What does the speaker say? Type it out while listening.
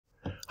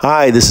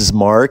Hi, this is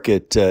Mark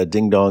at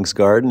Dingdong's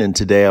Garden, and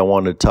today I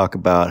want to talk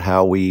about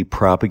how we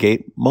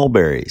propagate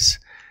mulberries.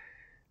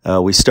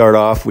 We start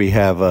off, we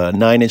have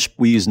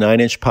we use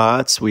 9-inch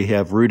pots, we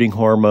have rooting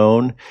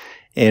hormone,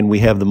 and we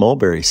have the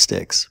mulberry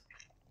sticks.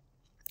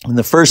 And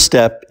the first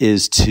step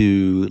is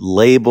to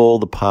label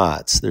the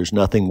pots. There's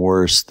nothing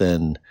worse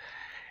than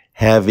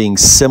having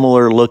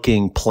similar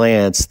looking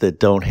plants that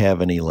don't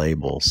have any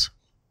labels.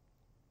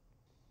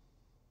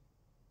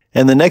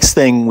 And the next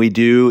thing we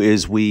do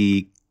is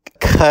we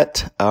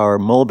cut our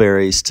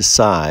mulberries to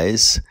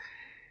size,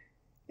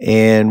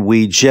 and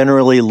we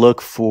generally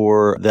look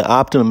for the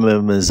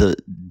optimum is a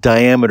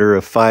diameter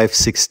of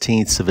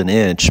 5/16 of an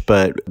inch,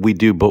 but we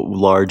do both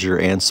larger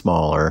and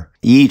smaller.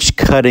 Each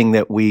cutting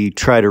that we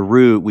try to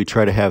root, we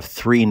try to have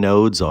 3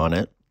 nodes on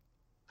it.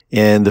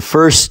 And the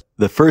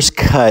first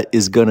cut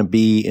is going to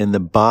be in the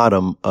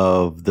bottom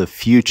of the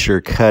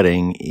future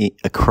cutting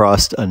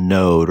across a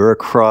node or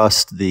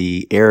across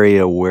the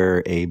area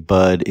where a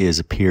bud is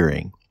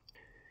appearing.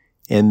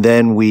 And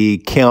then we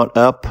count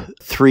up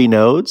 3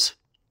 nodes,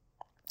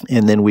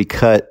 and then we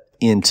cut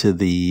into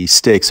the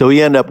stick. So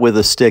we end up with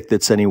a stick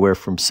that's anywhere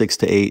from 6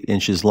 to 8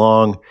 inches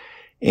long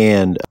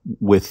and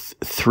with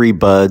 3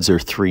 buds or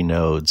 3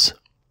 nodes.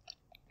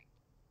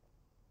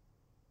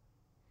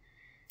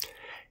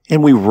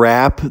 And we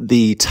wrap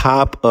the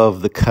top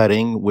of the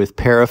cutting with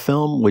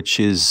parafilm, which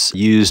is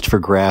used for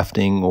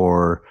grafting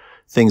or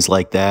things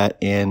like that.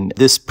 And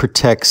this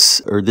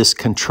protects, or this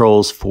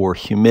controls for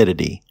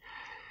humidity.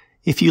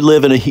 If you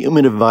live in a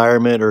humid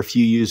environment, or if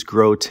you use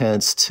grow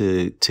tents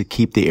to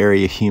keep the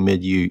area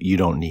humid, you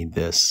don't need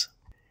this.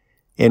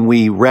 And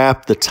we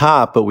wrap the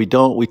top, but we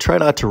try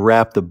not to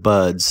wrap the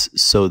buds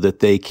so that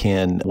they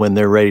can, when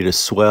they're ready to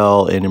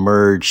swell and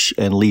emerge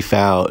and leaf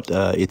out,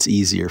 it's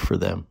easier for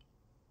them.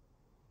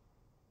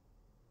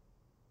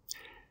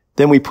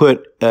 Then we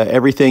put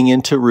everything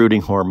into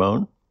rooting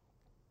hormone.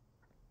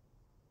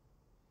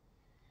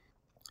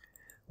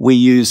 We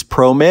use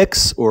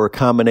ProMix, or a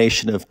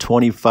combination of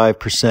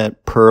 25%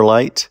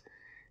 perlite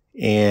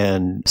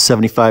and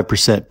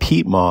 75%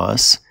 peat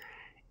moss,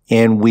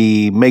 and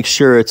we make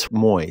sure it's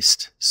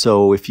moist.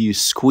 So if you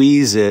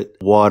squeeze it,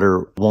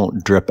 water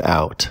won't drip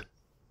out.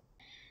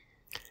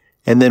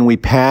 And then we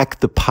pack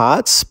the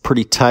pots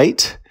pretty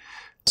tight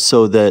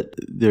so that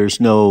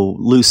there's no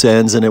loose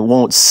ends, and it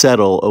won't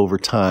settle over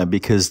time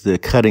because the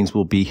cuttings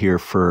will be here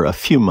for a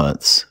few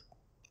months.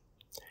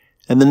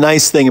 And the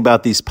nice thing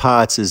about these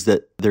pots is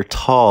that they're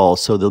tall,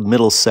 so the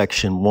middle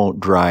section won't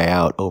dry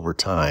out over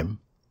time.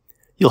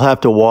 You'll have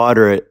to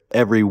water it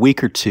every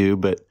week or two,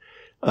 but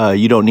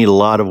you don't need a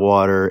lot of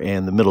water,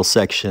 and the middle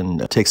section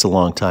takes a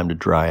long time to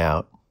dry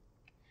out.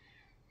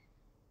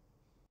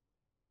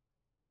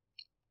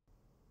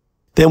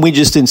 Then we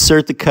just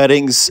insert the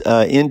cuttings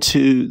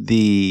into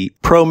the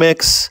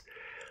ProMix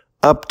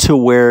up to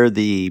where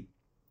the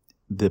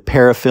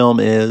parafilm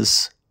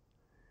is.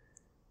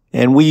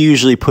 And we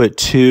usually put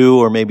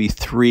 2 or maybe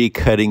 3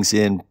 cuttings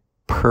in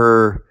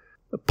per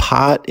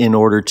pot in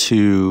order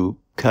to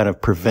kind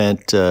of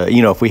prevent,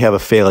 if we have a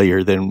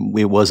failure, then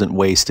it wasn't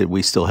wasted.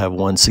 We still have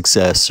 1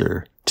 success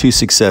or 2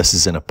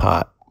 successes in a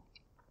pot.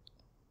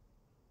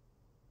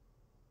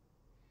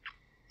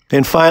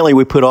 And finally,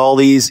 we put all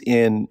these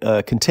in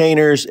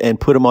containers and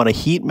put them on a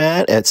heat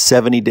mat at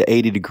 70 to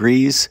 80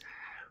 degrees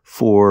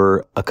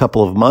for a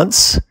couple of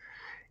months.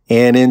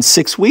 And in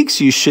 6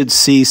 weeks, you should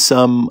see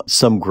some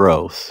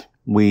growth.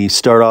 We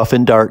start off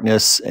in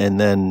darkness, and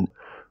then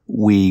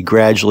we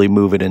gradually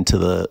move it into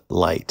the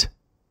light.